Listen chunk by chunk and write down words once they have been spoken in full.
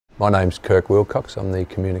My name's Kirk Willcox. I'm the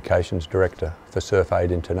Communications Director for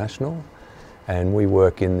SurfAid International, and we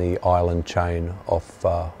work in the island chain of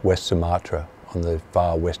West Sumatra on the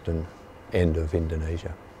far western end of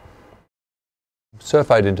Indonesia.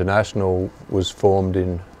 SurfAid International was formed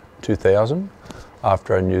in 2000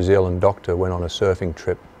 after a New Zealand doctor went on a surfing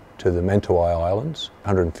trip to the Mentawai Islands,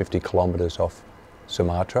 150 kilometres off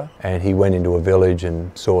Sumatra, and he went into a village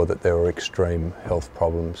and saw that there were extreme health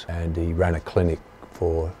problems, and he ran a clinic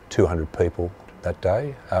for 200 people that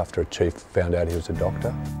day after a chief found out he was a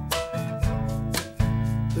doctor.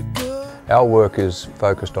 Our work is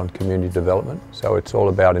focused on community development, so it's all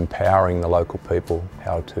about empowering the local people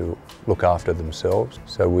how to look after themselves.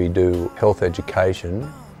 So we do health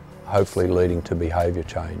education, hopefully leading to behaviour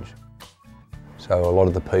change. So a lot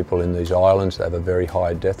of the people in these islands have a very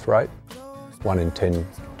high death rate. 1 in 10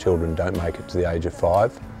 children don't make it to the age of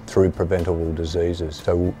 5 through preventable diseases.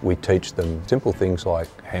 So we teach them simple things like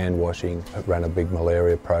hand washing, run a big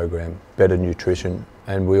malaria program, better nutrition,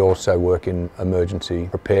 and we also work in emergency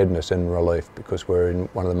preparedness and relief because we're in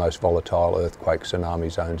one of the most volatile earthquake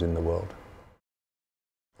tsunami zones in the world.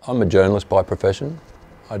 I'm a journalist by profession.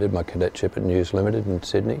 I did my cadetship at News Limited in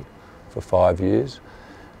Sydney for 5 years,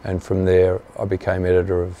 and from there I became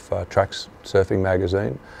editor of Track's surfing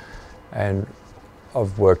magazine, and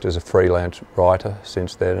I've worked as a freelance writer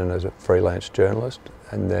since then and as a freelance journalist,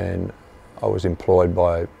 and then I was employed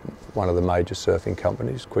by one of the major surfing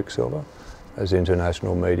companies, Quicksilver, as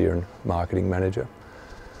international media and marketing manager.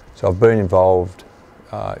 So I've been involved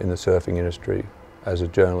in the surfing industry as a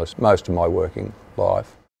journalist most of my working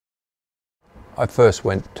life. I first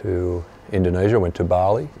went to Indonesia, went to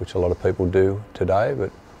Bali, which a lot of people do today, but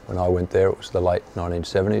when I went there it was the late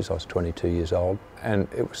 1970s, I was 22 years old, and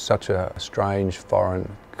it was such a strange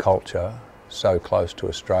foreign culture, so close to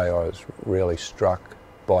Australia. I was really struck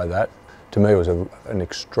by that. To me it was an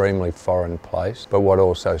extremely foreign place, but what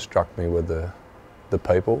also struck me were the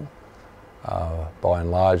people. By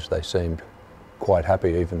and large they seemed quite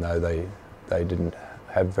happy, even though they didn't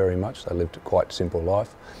have very much. They lived a quite simple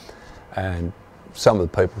life, and some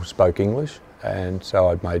of the people spoke English, and so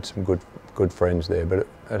I'd made some good friends there, but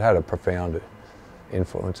it had a profound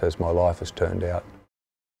influence as my life has turned out.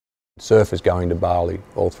 Surfers going to Bali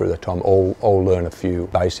all through the time all learn a few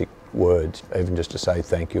basic words, even just to say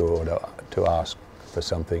thank you or to ask for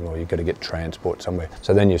something, or you've got to get transport somewhere.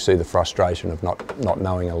 So then you see the frustration of not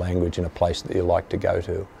knowing a language in a place that you like to go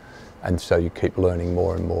to, and so you keep learning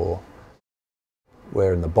more and more.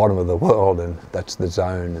 We're in the bottom of the world, and that's the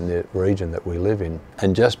zone and the region that we live in.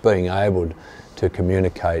 And just being able to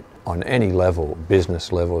communicate on any level,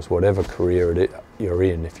 business levels, whatever career you're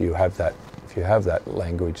in, if you have that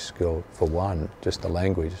language skill for one, just the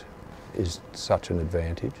language is such an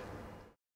advantage.